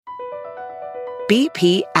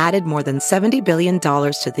BP added more than $70 billion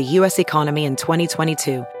to the U.S. economy in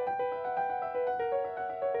 2022.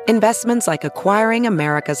 Investments like acquiring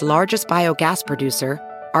America's largest biogas producer,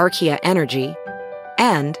 Archaea Energy,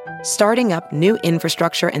 and starting up new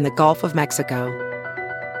infrastructure in the Gulf of Mexico.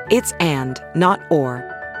 It's and, not or.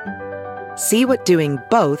 See what doing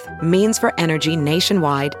both means for energy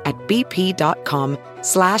nationwide at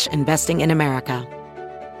bp.com/investing in America.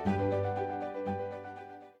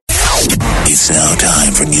 It's now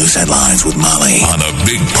time for news headlines with Molly on the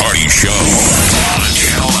Big Party Show on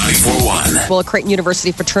Channel 94.1. Well, a Creighton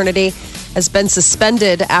University fraternity has been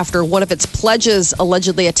suspended after one of its pledges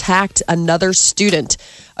allegedly attacked another student.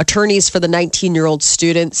 Attorneys for the 19-year-old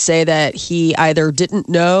student say that he either didn't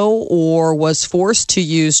know or was forced to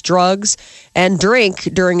use drugs and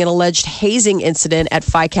drink during an alleged hazing incident at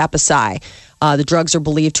Phi Kappa Psi. The drugs are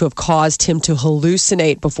believed to have caused him to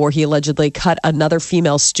hallucinate before he allegedly cut another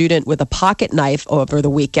female student with a pocket knife over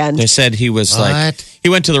the weekend. They said he was he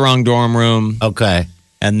went to the wrong dorm room. Okay.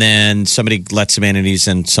 And then somebody lets him in and he's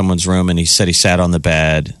in someone's room and he said he sat on the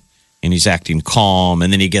bed and he's acting calm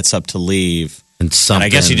and then he gets up to leave. And I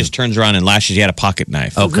guess he just turns around and lashes. He had a pocket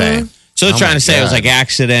knife. Okay. So they're trying to say it was like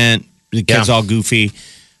accident. The kid's all goofy.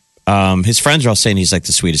 His friends are all saying he's like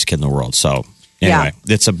the sweetest kid in the world. So anyway,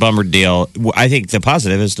 it's a bummer deal. I think the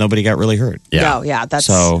positive is nobody got really hurt. Yeah. No, that's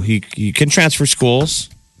so he can transfer schools.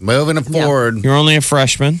 Moving forward. You're only a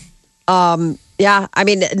freshman. Yeah, I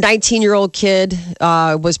mean, 19-year-old kid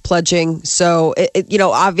was pledging. So,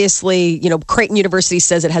 obviously, Creighton University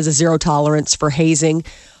says it has a zero tolerance for hazing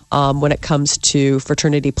when it comes to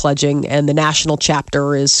fraternity pledging. And the national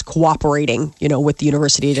chapter is cooperating, with the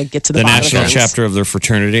university to get to the bottom of things. The national chapter of their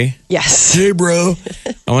fraternity? Yes. Hey, bro.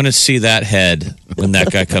 I want to see that head when that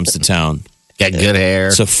guy comes to town. Got good hair.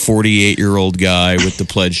 It's a 48-year-old guy with the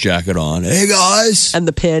pledge jacket on. Hey, guys. And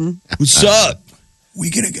the pin. What's up? We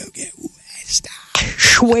gonna go get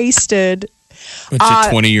wasted. Bunch of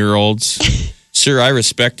 20-year-olds. Sir, I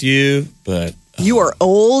respect you, but... you are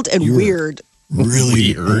old and weird.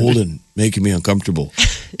 Really old and making me uncomfortable.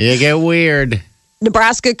 You get weird.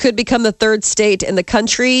 Nebraska could become the third state in the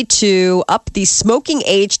country to up the smoking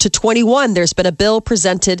age to 21. There's been a bill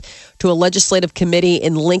presented to a legislative committee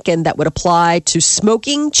in Lincoln that would apply to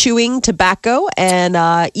smoking, chewing, tobacco, and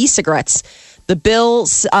e-cigarettes. The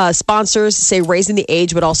bill's sponsors say raising the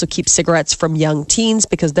age would also keep cigarettes from young teens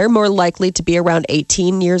because they're more likely to be around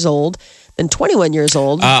 18 years old than 21 years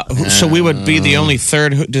old. So we would be the only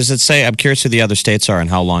third. Does it say? I'm curious who the other states are and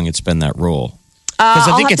how long it's been that rule. Because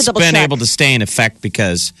I think it's been able to stay in effect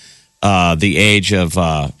because the age of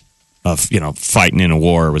fighting in a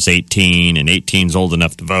war was 18, and 18's old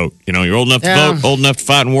enough to vote. You're old enough to vote, old enough to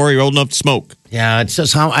fight in war, you're old enough to smoke. Yeah, it's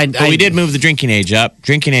just how But we did move the drinking age up.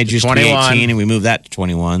 Drinking age used to be 18, and we moved that to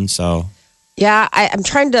 21. So yeah, I'm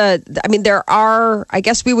trying to. I mean, there are. I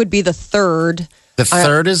guess we would be the third. The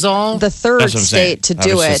third is all? The third state to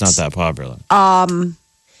do it. It's not that popular.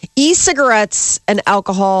 E-cigarettes and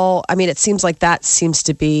alcohol. I mean, it seems like that seems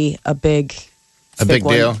to be a big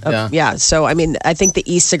deal. Yeah. So, I mean, I think the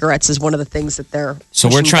e-cigarettes is one of the things that they're. So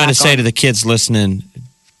we're trying to say to the kids listening,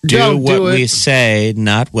 do what we say,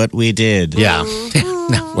 not what we did. Yeah.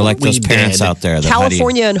 We're like those parents out there.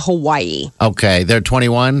 California and Hawaii. Okay. They're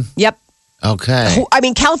 21? Yep. Okay. I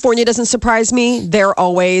mean, California doesn't surprise me. They're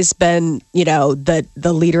always been,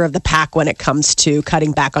 the leader of the pack when it comes to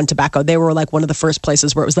cutting back on tobacco. They were like one of the first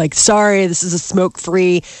places where it was like, sorry, this is a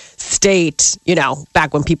smoke-free state.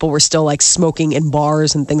 Back when people were still like smoking in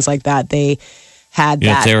bars and things like that. They had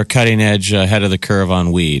that. They were cutting edge ahead of the curve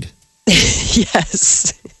on weed.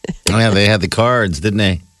 Yes. Oh, yeah, they had the cards, didn't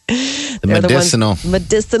they?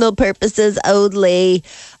 Medicinal purposes only.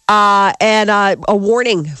 And a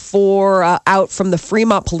warning out from the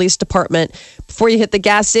Fremont Police Department. Before you hit the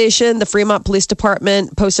gas station, the Fremont Police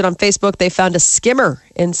Department posted on Facebook they found a skimmer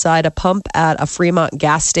inside a pump at a Fremont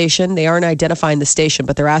gas station. They aren't identifying the station,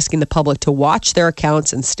 but they're asking the public to watch their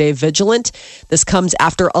accounts and stay vigilant. This comes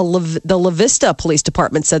after the La Vista Police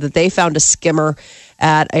Department said that they found a skimmer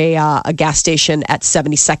at a gas station at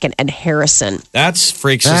 72nd and Harrison. That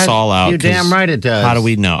freaks us all out. You're damn right it does. How do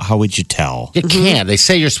we know? How would you tell? You can't. They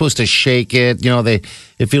say you're supposed to shake it.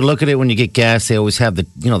 If you look at it when you get gas, they always have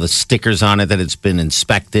the stickers on it that it's been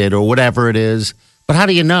inspected or whatever it is. But how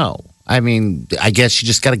do you know? I mean, I guess you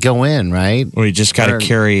just got to go in, right? Or you just got to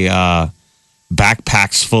carry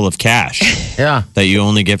backpacks full of cash. Yeah. That you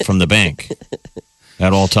only get from the bank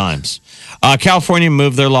at all times. California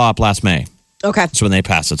moved their law up last May. Okay. That's when they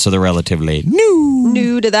passed it, so they're relatively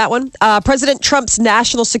new to that one. President Trump's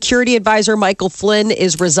national security advisor, Michael Flynn,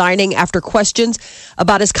 is resigning after questions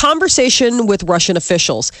about his conversation with Russian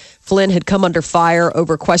officials. Flynn had come under fire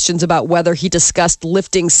over questions about whether he discussed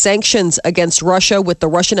lifting sanctions against Russia with the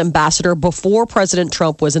Russian ambassador before President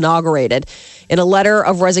Trump was inaugurated. In a letter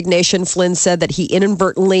of resignation, Flynn said that he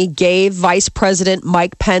inadvertently gave Vice President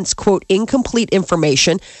Mike Pence, quote, incomplete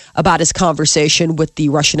information about his conversation with the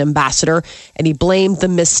Russian ambassador, and he blamed the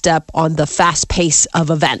misstep on the fast pace of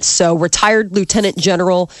events. So retired Lieutenant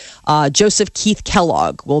General Joseph Keith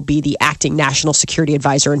Kellogg will be the acting national security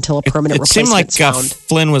advisor until a permanent replacement is found. It seemed like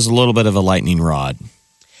Flynn was a little bit of a lightning rod.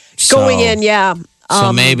 Going in, yeah.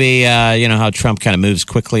 So maybe, you know, how Trump kind of moves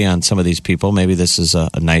quickly on some of these people. Maybe this is a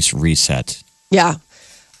nice reset. Yeah.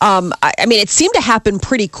 I mean, it seemed to happen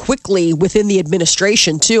pretty quickly within the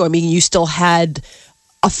administration, too. I mean, you still had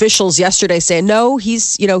officials yesterday saying, no,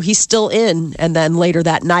 he's still in. And then later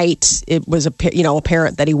that night, it was,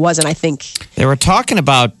 apparent that he wasn't, I think. They were talking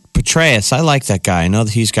about Petraeus. I like that guy. I know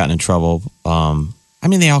that he's gotten in trouble. I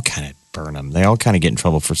mean, they all kind of burn him. They all kind of get in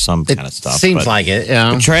trouble for some kind of stuff. Seems like it,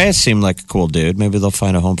 yeah. Petraeus seemed like a cool dude. Maybe they'll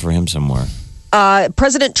find a home for him somewhere.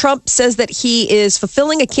 President Trump says that he is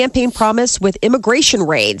fulfilling a campaign promise with immigration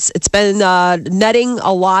raids. It's been netting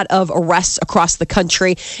a lot of arrests across the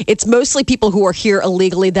country. It's mostly people who are here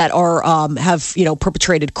illegally that are have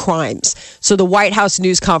perpetrated crimes. So the White House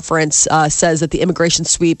news conference says that the immigration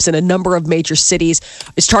sweeps in a number of major cities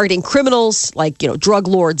is targeting criminals like drug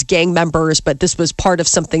lords, gang members. But this was part of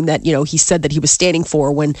something that he said that he was standing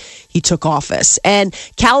for when he took office. And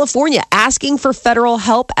California asking for federal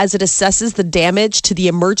help as it assesses the damage to the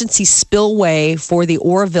emergency spillway for the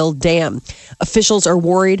Oroville Dam. Officials are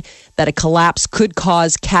worried that a collapse could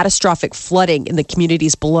cause catastrophic flooding in the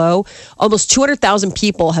communities below. Almost 200,000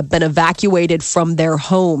 people have been evacuated from their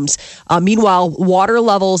homes. Meanwhile, water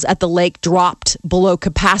levels at the lake dropped below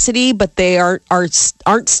capacity, but they aren't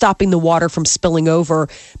stopping the water from spilling over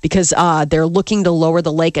because they're looking to lower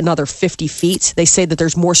the lake another 50 feet. They say that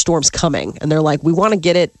there's more storms coming, and they're like, we want to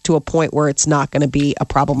get it to a point where it's not going to be a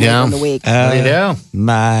problem later in the week.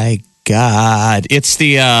 My God, it's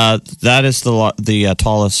that is the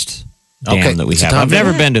tallest dam that we have. I've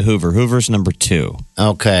never been to Hoover. Hoover's number 2.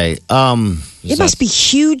 Okay, it must be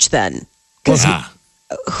huge then. Because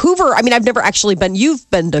Hoover, I mean, I've never actually been. You've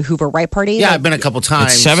been to Hoover, right, Party? Yeah, I've been a couple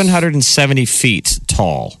times. It's 770 feet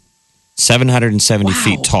tall. 770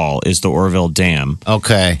 feet tall is the Oroville Dam.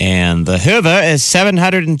 Okay. And the Hoover is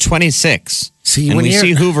 726. See, and we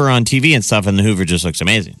see Hoover on TV and stuff, and the Hoover just looks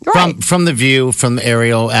amazing. Right. From the view, from the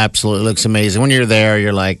aerial, absolutely looks amazing. When you're there,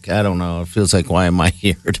 you're like, I don't know. It feels like, why am I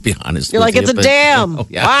here, to be honest You're with like, it's a dam.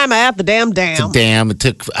 Yeah. Why am I at the damn dam? It's a dam. It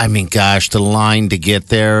took, the line to get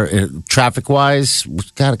there, traffic-wise,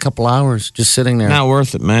 got a couple hours just sitting there. Not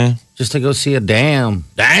worth it, man. Just to go see a dam.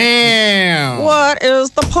 Damn. What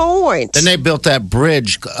is the point? Then they built that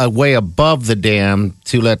bridge way above the dam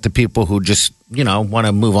to let the people who just, want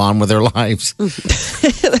to move on with their lives.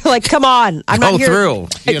 They're like, come on. I'm not here. Through.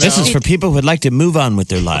 This is for people who would like to move on with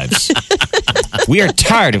their lives. We are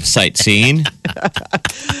tired of sightseeing.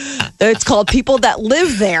 It's called people that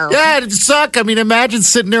live there. Yeah, it'd suck. I mean, imagine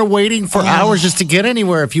sitting there waiting for hours just to get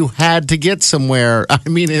anywhere if you had to get somewhere. I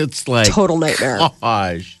mean, it's like... Total nightmare.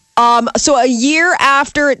 Gosh. So a year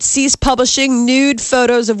after it ceased publishing nude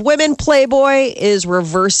photos of women, Playboy is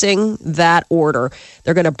reversing that order.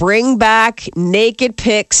 They're going to bring back naked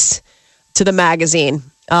pics to the magazine.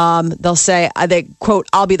 They'll say, they quote,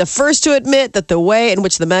 I'll be the first to admit that the way in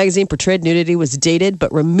which the magazine portrayed nudity was dated,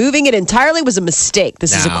 but removing it entirely was a mistake.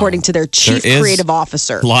 This is according to their chief creative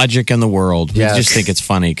officer. Logic in the world. Yes. We just think it's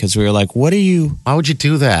funny because we were like, what are you... Why would you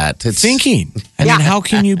do that? It's thinking? I mean, how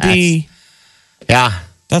can you be... Yeah.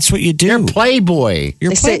 That's what you do. You're Playboy.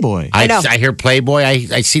 You're Playboy. I know. I hear Playboy.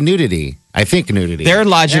 I see nudity. I think nudity. Their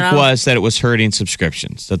logic was that it was hurting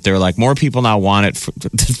subscriptions. That they're like, more people now want it.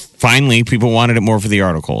 Finally, people wanted it more for the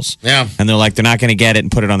articles. Yeah. And they're like, they're not going to get it and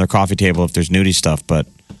put it on their coffee table if there's nudie stuff. But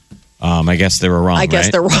I guess they were wrong, I guess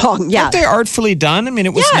they're wrong, yeah. Aren't they artfully done? I mean,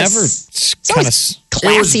 it was never kind of...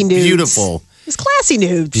 Classy nudes. Beautiful. It's classy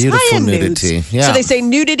nudes. Beautiful high-end nudity. Nudes. Yeah. So they say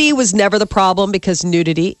nudity was never the problem because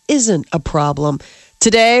nudity isn't a problem.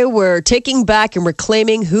 Today, we're taking back and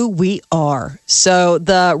reclaiming who we are. So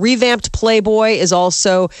the revamped Playboy is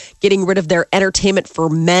also getting rid of their Entertainment for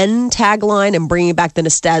Men tagline and bringing back the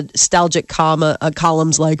nostalgic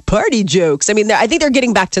columns like party jokes. I mean, I think they're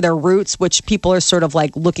getting back to their roots, which people are sort of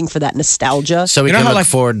like looking for that nostalgia. So we can look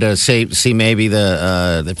forward to see maybe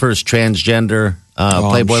the first transgender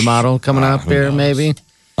Playboy model coming up here, maybe.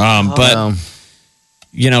 But...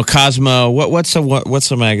 Cosmo. What's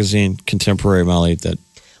a magazine, contemporary, Molly, that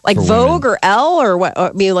like Vogue or Elle or what?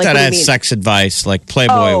 I mean, like that what do you had mean? sex advice, like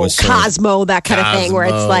Playboy was Cosmo, that kind of thing, where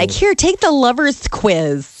it's like, here, take the lovers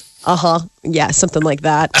quiz. Yeah, something like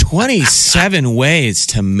that. 27 ways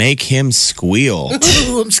to make him squeal.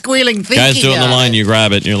 Ooh, I'm squealing. Guys do it in the line. You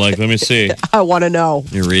grab it, and you're like, let me see. I want to know.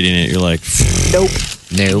 You're reading it. You're like,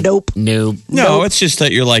 Nope. Nope. no, it's just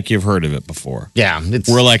that you're like, you've heard of it before. Yeah.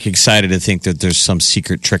 We're like excited to think that there's some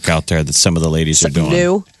secret trick out there that some of the ladies are doing.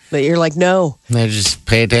 New, but you're like, no. They just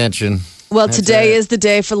pay attention. Well, That's today it. is the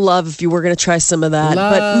day for love if you were going to try some of that.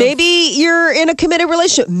 But Love. maybe you're in a committed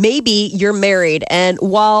relationship. Maybe you're married. And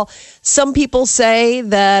while some people say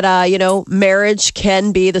that, marriage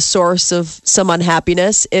can be the source of some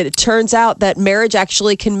unhappiness, it turns out that marriage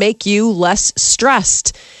actually can make you less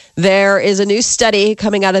stressed. There is a new study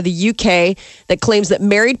coming out of the UK that claims that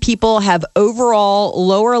married people have overall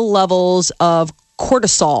lower levels of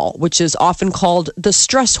cortisol, which is often called the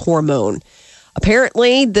stress hormone.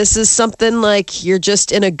 Apparently, this is something like you're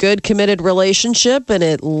just in a good committed relationship and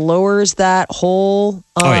it lowers that whole.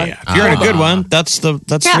 If you're in a good one, that's the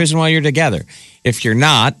reason why you're together. If you're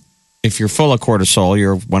not, if you're full of cortisol,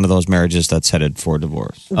 you're one of those marriages that's headed for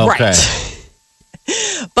divorce. Okay. Right.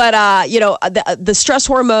 But, the stress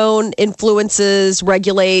hormone influences,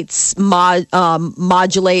 regulates,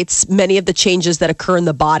 modulates many of the changes that occur in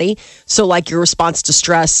the body. So like your response to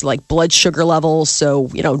stress, like blood sugar levels. So,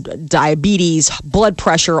 diabetes, blood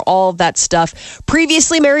pressure, all of that stuff.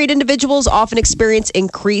 Previously married individuals often experience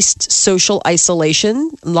increased social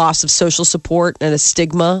isolation, loss of social support, and a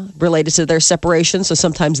stigma related to their separation. So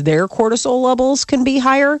sometimes their cortisol levels can be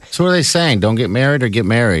higher. So what are they saying? Don't get married or get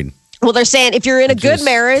married? Well, they're saying if you're in a good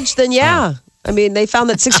marriage, then yeah. I mean, they found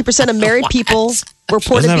that 60% of married people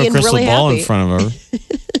reported Doesn't have being a crystal really ball happy. in front of her.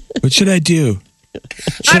 What should I do?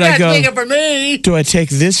 Should I go? For me. Do I take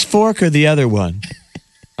this fork or the other one?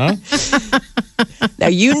 Huh? Now,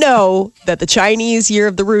 you know that the Chinese year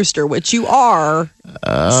of the rooster, which you are,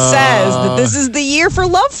 says that this is the year for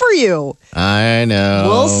love for you. I know.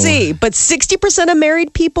 We'll see. But 60% of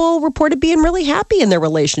married people reported being really happy in their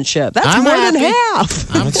relationship. That's I'm more than happy.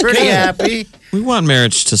 half. I'm pretty good. happy. We want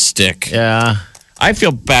marriage to stick. Yeah. I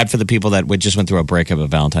feel bad for the people that just went through a breakup at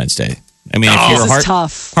Valentine's Day. I mean, if This you're is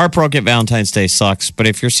tough. heartbroken at Valentine's Day sucks, but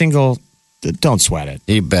if you're single, don't sweat it.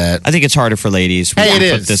 You bet. I think it's harder for ladies. We Hey,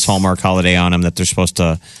 it put is. this Hallmark holiday on them that they're supposed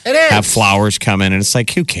to It is. have flowers come in, and it's like,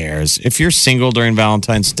 who cares? If you're single during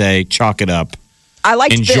Valentine's Day, chalk it up. I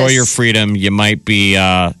like Enjoy this. your freedom. You might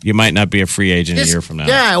not be a free agent a year from now.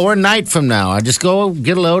 Yeah, or a night from now. I just go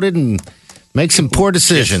get loaded and make some poor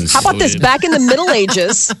decisions. How about this? Back in the Middle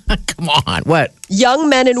Ages, Come on. What? young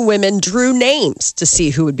men and women drew names to see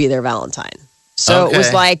who would be their Valentine. So it was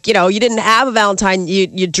Okay. like, you didn't have a Valentine,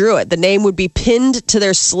 you drew it. The name would be pinned to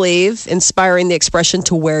their sleeve, inspiring the expression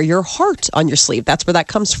to wear your heart on your sleeve. That's where that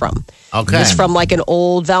comes from. Okay. It's from like an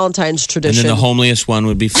old Valentine's And tradition. then the homeliest one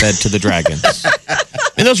would be fed to the dragons.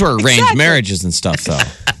 And those were arranged marriages and stuff, though.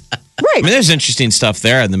 right. I mean, there's interesting stuff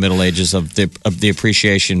there in the Middle Ages of the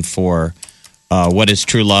appreciation for what is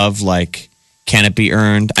true love. Like, can it be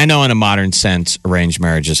earned? I know in a modern sense, arranged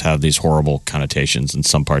marriages have these horrible connotations in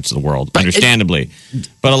some parts of the world, understandably.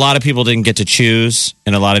 But a lot of people didn't get to choose.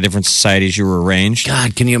 In a lot of different societies, you were arranged.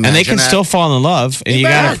 God, can you imagine And they can that? still fall in love, and you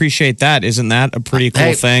got to appreciate that. Isn't that a pretty cool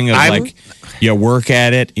Hey, thing? Of like, you work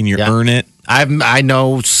at it and you Yeah. earn it. I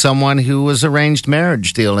know someone who was arranged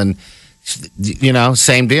marriage deal, and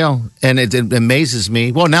same deal. And it amazes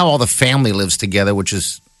me. Well, now all the family lives together, which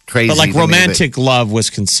is crazy. But like to me, romantic love was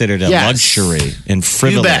considered a Yes. luxury and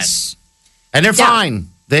frivolous. and they're Yeah. fine.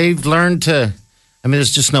 They've learned to. I mean,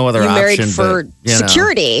 there's just no other you option. married for but, you know.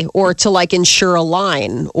 security or to like insure a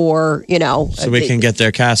line or, So we can get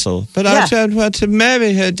their castle. But Yeah. I don't want to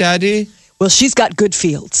marry her, Daddy. well, she's got good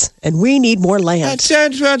fields and we need more I land.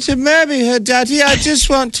 don't want to marry her, Daddy. I just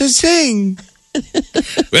want to sing.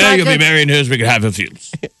 Well, you'll be marrying her so we can have her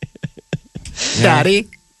fields. Daddy.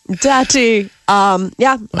 Daddy. Well.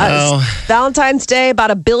 Valentine's Day, about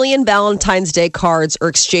 1 billion Valentine's Day cards are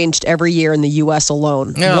exchanged every year in the U.S.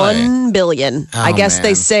 alone. Really? 1 billion. I guess they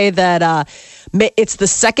man. say that it's the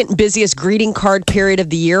second busiest greeting card period of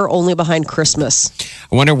the year, only behind Christmas.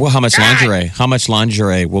 I wonder how much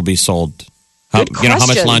lingerie will be sold. How Good much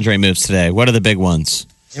question. lingerie moves today? What are the big ones?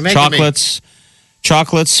 You're making me-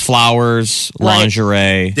 Chocolates, flowers, Right.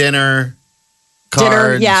 lingerie, Dinner. Dinner,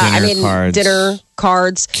 Cards. yeah. cards. Dinner,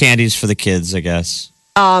 cards. candies for the kids, I guess.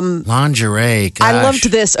 Lingerie. Gosh. I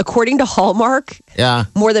loved this. According to Hallmark, Yeah.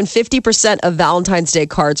 more than 50% of Valentine's Day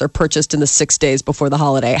cards are purchased in the 6 days before the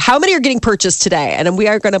holiday. How many are getting purchased today? And we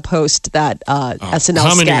are going to post that SNL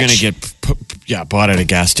How many are going to sketch. get bought at a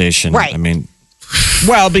gas station? Right. I mean,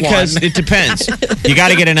 well, because it depends. You got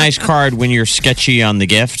to get a nice card when you're sketchy on the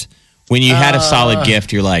gift. When you had a solid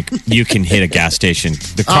gift, you're like, you can hit a gas station.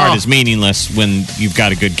 The card is meaningless when you've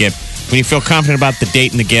got a good gift. When you feel confident about the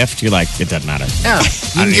date and the gift, you're like, it doesn't matter. Yeah,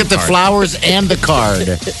 you can get the flowers and the card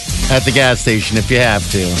at the gas station if you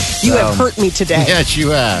have to. You have hurt me today. Yes, you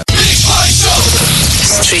have.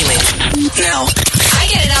 Streaming now.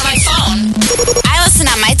 I get it on my phone. I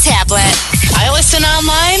listen on my tablet. I listen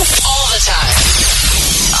online All the time.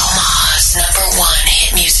 Omaha's #1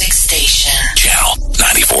 hit music station. Channel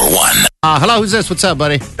 94.1. Hello, who's this? What's up,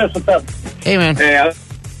 buddy? What's up? Hey, man. Hey,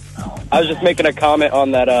 I was just making a comment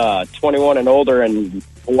on that 21 and older in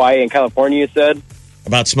Hawaii and California, you said.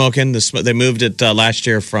 About smoking, they moved it last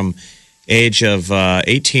year from age of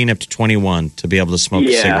 18 up to 21 to be able to smoke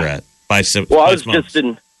a cigarette. Well, I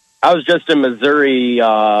was just in Missouri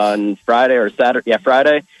on Friday or Saturday. Yeah,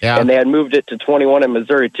 Friday. Yeah. And they had moved it to 21 in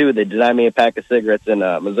Missouri, too. They denied me a pack of cigarettes in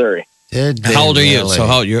Missouri. How old are you? So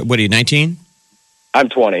what are you, 19? I'm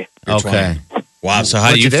 20. Okay. 20. Wow. So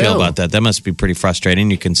how do you feel about that? That must be pretty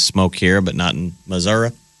frustrating. You can smoke here, but not in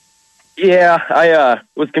Missouri. Yeah, I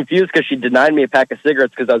was confused because she denied me a pack of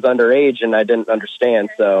cigarettes because I was underage and I didn't understand.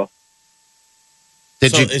 So,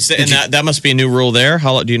 that must be a new rule there.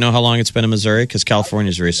 Do you know how long it's been in Missouri? Because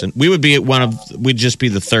California's recent. We'd just be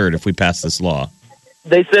the third if we passed this law.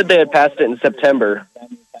 They said they had passed it in September.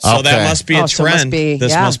 So that must be a trend.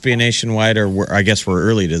 This must be a nationwide, or I guess we're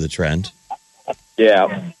early to the trend.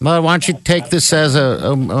 Yeah. Well, why don't you take this as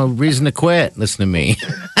a reason to quit? Listen to me.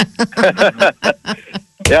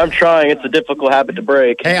 Yeah, I'm trying. It's a difficult habit to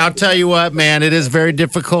break. Hey, I'll tell you what, man. It is very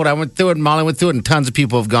difficult. I went through it, and Molly went through it, and tons of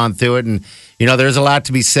people have gone through it. And, there's a lot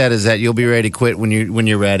to be said is that you'll be ready to quit when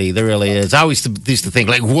you're ready. There really is. I always used to think,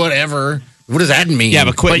 like, whatever. What does that mean? Yeah,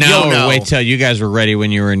 but quit now or wait till you guys were ready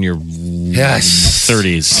when you were in your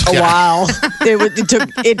 30s. Oh, wow.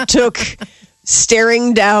 It took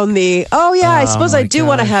staring down I suppose I do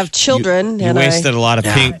want to have children. You wasted a lot of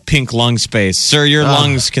pink lung space. Sir, your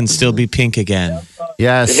lungs can still be pink again.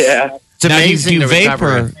 Yes. Yeah. It's amazing. Do you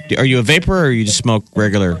vape are you a vapor or you just smoke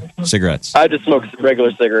regular cigarettes? I just smoke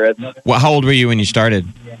regular cigarettes. Well, how old were you when you started?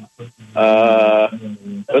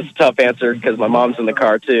 That's a tough answer because my mom's in the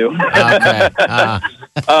car too. Okay.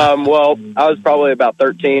 Well, I was probably about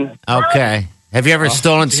 13. Okay. Have you ever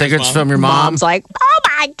stolen cigarettes from your mom? Mom's like, oh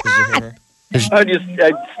my God.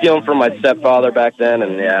 I'd steal them from my stepfather back then,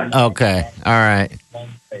 and yeah. Okay. All right.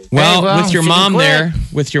 Well, with your mom there,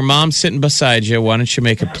 with your mom sitting beside you, why don't you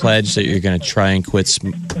make a pledge that you're going to try and quit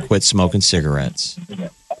smoking cigarettes?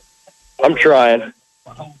 I'm trying.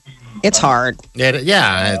 It's hard.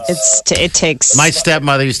 It takes. My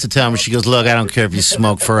stepmother used to tell me, she goes, look, I don't care if you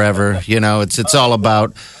smoke forever. It's all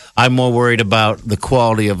about, I'm more worried about the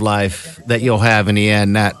quality of life that you'll have in the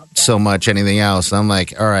end, not so much anything else. I'm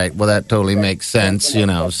like, all right, well, that totally makes sense, So,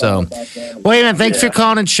 well, man, thanks for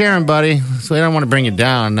calling and sharing, buddy. So I don't want to bring you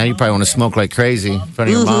down. Now you probably want to smoke like crazy in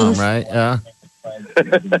front of your mom, right? Yeah.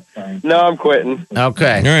 No, I'm quitting.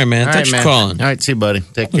 Okay. All right, man. Thanks for calling. All right, see you, buddy.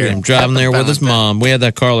 Take care. I'm driving there with his mom. We had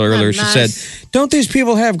that caller earlier. She said, don't these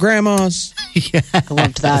people have grandmas? Yeah. I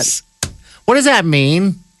loved that. What does that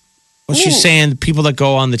mean? Well, she's saying people that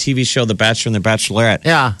go on the TV show The Bachelor and The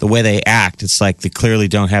Bachelorette, the way they act, it's like they clearly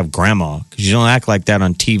don't have grandma. Because you don't act like that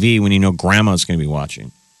on TV when you know grandma's going to be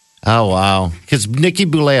watching. Oh, wow. Because Nikki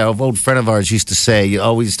Boulay, an old friend of ours, used to say, you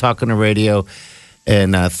always talk on the radio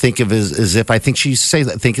and think of as if, I think she used to say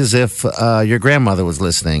that, think as if your grandmother was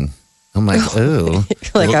listening. I'm like, ooh.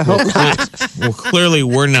 Like, I hope not. Well, clearly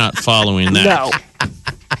we're not following that. No.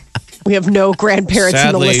 We have no grandparents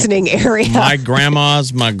in the listening area. My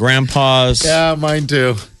grandmas, my grandpas. Yeah, mine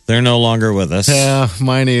too. They're no longer with us. Yeah,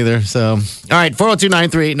 mine either. So, all right,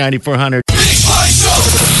 402-938-9400.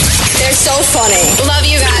 They're so funny. Love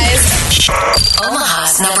you guys.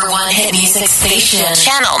 Omaha's #1 hit music station.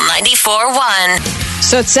 Channel 94.1.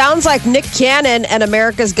 So it sounds like Nick Cannon and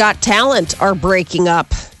America's Got Talent are breaking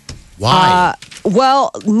up. Why?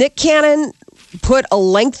 Well, Nick Cannon put a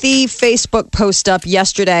lengthy Facebook post up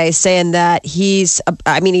yesterday saying that he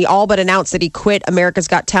all but announced that he quit America's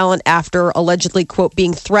Got Talent after allegedly, quote,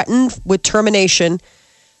 being threatened with termination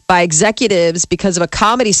by executives because of a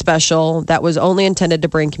comedy special that was only intended to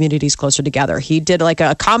bring communities closer together. He did like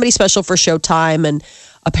a comedy special for Showtime, and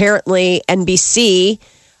apparently NBC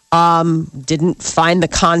didn't find the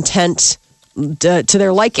content to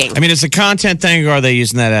their liking. I mean, is the content thing, or are they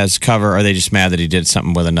using that as cover? Or are they just mad that he did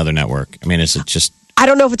something with another network? I mean, is it just... I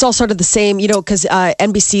don't know if it's all sort of the same, because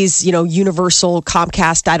NBC's, Universal,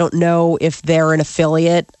 Comcast, I don't know if they're an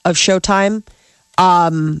affiliate of Showtime. I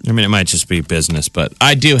mean, it might just be business, but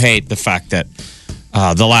I do hate the fact that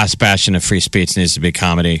The last bastion of free speech needs to be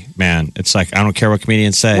comedy, man. It's like, I don't care what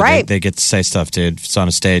comedians say. Right. They get to say stuff, dude. If it's on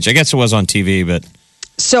a stage. I guess it was on TV, but.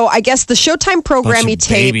 So I guess the Showtime program he taped.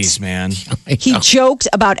 Babies, man. He joked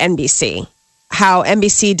about NBC, how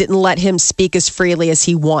NBC didn't let him speak as freely as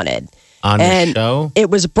he wanted. On the show?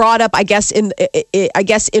 It was brought up, I guess, in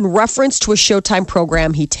reference to a Showtime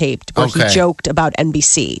program he taped, where he joked about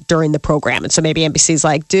NBC during the program. And so maybe NBC's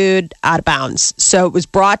like, dude, out of bounds. So it was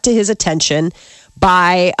brought to his attention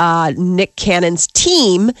by Nick Cannon's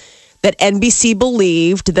team that NBC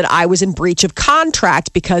believed that I was in breach of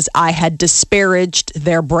contract because I had disparaged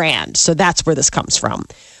their brand. So that's where this comes from,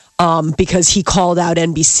 because he called out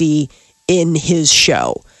NBC in his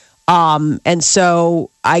show. And so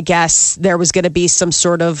I guess there was going to be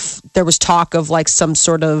there was talk of like some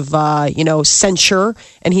sort of, censure.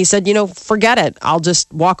 And he said, forget it. I'll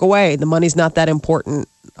just walk away. The money's not that important.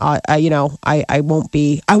 I won't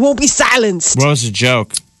be silenced. What was the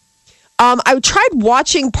joke? I tried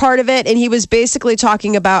watching part of it, and he was basically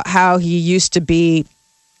talking about how he used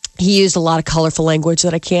a lot of colorful language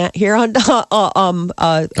that I can't hear on.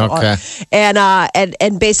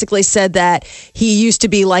 And basically said that he used to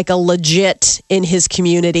be like a legit in his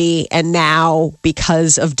community, and now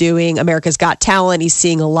because of doing America's Got Talent, he's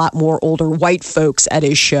seeing a lot more older white folks at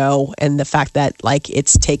his show, and the fact that like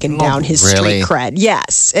it's taken down his street cred.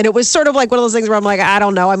 Yes, and it was sort of like one of those things where I'm like, I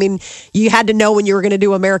don't know. I mean, you had to know when you were going to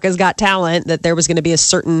do America's Got Talent that there was going to be a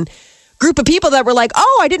certain group of people that were like,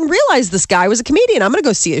 oh, I didn't realize this guy was a comedian. I'm going to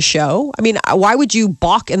go see his show. I mean, why would you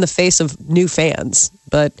balk in the face of new fans?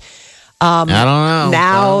 But I don't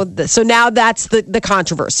know. Now that's the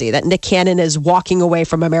controversy that Nick Cannon is walking away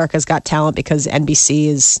from America's Got Talent because NBC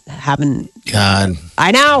is having. God,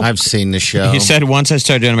 I know. I've seen the show. He said once I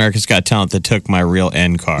started doing America's Got Talent, they took my real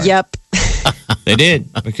end card. Yep. They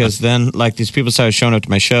did, because then like these people started showing up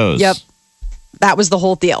to my shows. Yep. That was the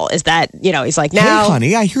whole deal, is that, he's like, now. Hey,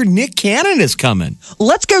 honey, I hear Nick Cannon is coming.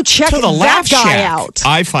 Let's go check to the that Laugh guy Shack. out.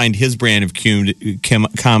 I find his brand of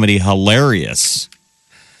comedy hilarious.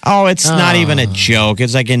 Oh, it's not even a joke.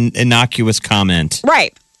 It's like an innocuous comment.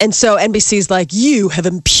 Right. And so NBC's like, you have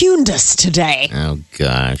impugned us today. Oh,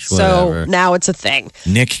 gosh. So now it's a thing.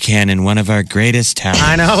 Nick Cannon, one of our greatest talents.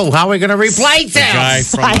 I know. How are we going to replace him? The guy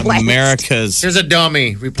from America's. Here's a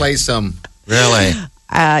dummy. Replace him. Really?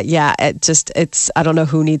 It's I don't know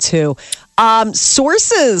who needs who.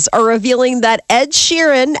 Sources are revealing that Ed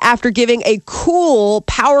Sheeran, after giving a cool,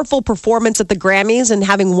 powerful performance at the Grammys and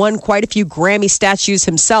having won quite a few Grammy statues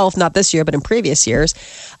himself, not this year, but in previous years,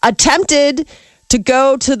 attempted to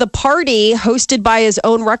go to the party hosted by his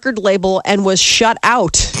own record label and was shut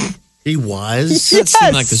out. He was? That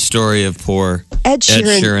seemed like the story of poor Ed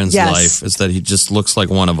Sheeran's life, is that he just looks like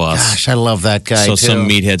one of us. Gosh, I love that guy, So too. some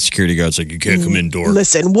meathead security guard's like, you can't come indoors.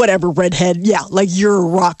 Listen, whatever, redhead. Yeah, like you're a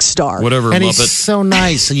rock star. Whatever, and Muppet. he's so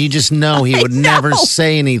nice, and you just know he would never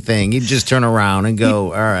say anything. He'd just turn around and go,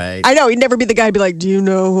 all right. I know, he'd never be the guy who'd be like, do you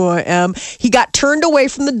know who I am? He got turned away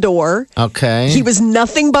from the door. Okay. He was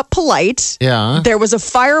nothing but polite. Yeah. There was a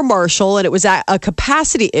fire marshal, and it was a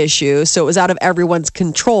capacity issue, so it was out of everyone's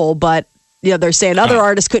control, but they're saying other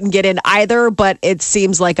artists couldn't get in either, but it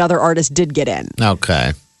seems like other artists did get in.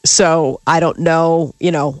 Okay. So I don't know,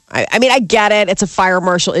 I mean, I get it. It's a fire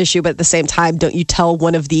marshal issue, but at the same time, don't you tell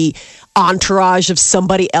one of the entourage of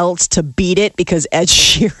somebody else to beat it because Ed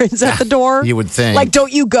Sheeran's at the door? You would think. Like,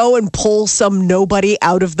 don't you go and pull some nobody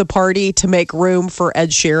out of the party to make room for Ed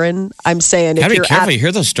Sheeran? I'm saying, if Gotta be you're careful. You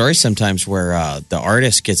hear those stories sometimes where the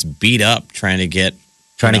artist gets beat up trying to get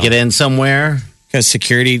in somewhere? Because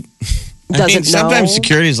security. Sometimes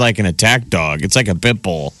security is like an attack dog. It's like a pit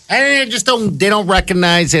bull. And they don't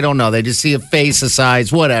recognize, they don't know. They just see a face, a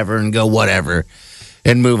size, whatever, and go whatever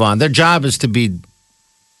and move on. Their job is to be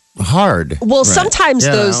hard. Well, sometimes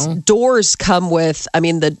those doors come with, I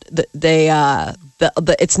mean,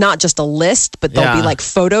 it's not just a list, but there'll be like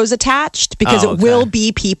photos attached because it will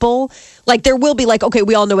be people. Like there will be like, okay,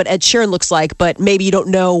 we all know what Ed Sheeran looks like, but maybe you don't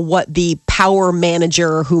know what the power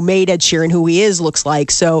manager who made Ed Sheeran, who he is, looks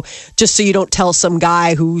like. So just so you don't tell some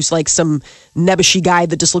guy who's like some nebbishy guy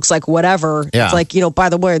that just looks like whatever. Yeah. It's like, by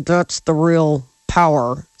the way, that's the real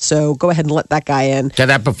power. So go ahead and let that guy in. Yeah,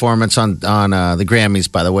 that performance on the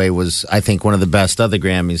Grammys, by the way, was, I think, one of the best of the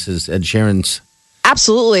Grammys is Ed Sheeran's.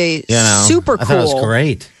 Absolutely. Super cool. I thought it was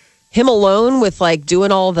great. Him alone with like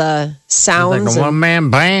doing all the sounds. Like a one-man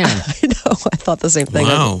band. I know. I thought the same thing.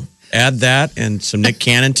 Wow. Add that and some Nick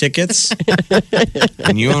Cannon tickets.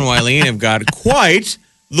 And you and Wileen have got quite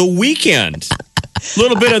the weekend. A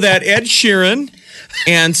little bit of that Ed Sheeran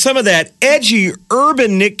and some of that edgy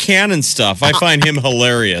urban Nick Cannon stuff. I find him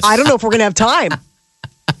hilarious. I don't know if we're going to have time.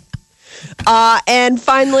 And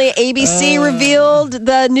finally, ABC revealed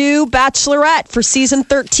the new Bachelorette for season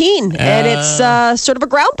 13. And it's sort of a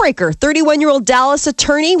groundbreaker. 31-year-old Dallas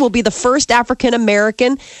attorney will be the first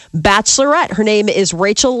African-American Bachelorette. Her name is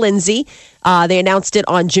Rachel Lindsay. They announced it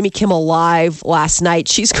on Jimmy Kimmel Live last night.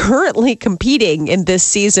 She's currently competing in this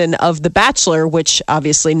season of The Bachelor, which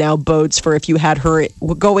obviously now bodes for if you had her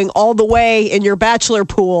going all the way in your Bachelor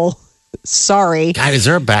pool. Sorry. God, is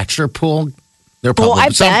there a Bachelor pool? There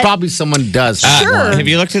probably someone does. Sure. Have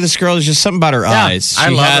you looked at this girl? There's just something about her eyes. I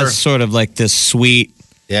love her. Sort of like this sweet.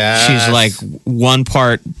 Yeah. She's like one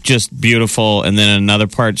part just beautiful, and then another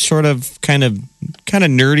part sort of kind of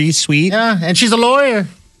nerdy, sweet. Yeah, and she's a lawyer.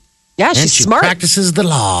 Yeah, she's smart. Practices the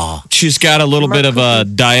law. She's got a little bit of a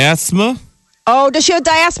diasthma. Oh, does she have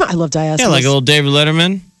diasthma? I love diasthma. Yeah, like a little David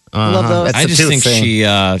Letterman. Love those. I just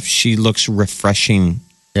think she looks refreshing.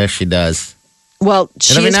 Yes, she does. Well,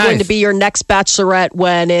 she is going to be your next Bachelorette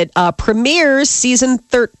when it premieres season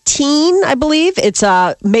 13, I believe. It's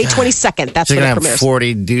May 22nd. That's when it premieres.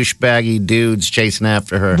 40 douchebaggy dudes chasing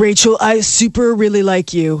after her. Rachel, I super really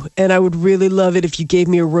like you, and I would really love it if you gave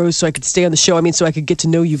me a rose so I could stay on the show. I mean, so I could get to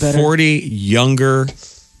know you better. 40 younger,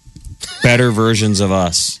 better versions of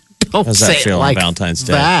us. Don't How's that feel on Valentine's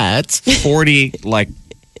Day? 40 like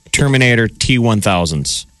Terminator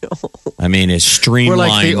T-1000s. I mean, a streamlined,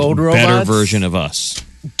 like the old better version of us.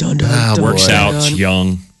 Dun, dun, dun, works out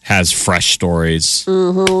young, has fresh stories.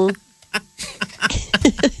 Mm-hmm.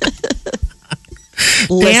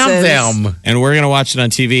 Damn them. And we're going to watch it on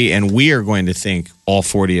TV, and we are going to think all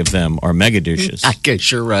 40 of them are mega douches. I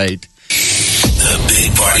guess you're right. The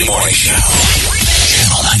Big Party Morning Show.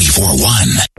 Channel 94.1.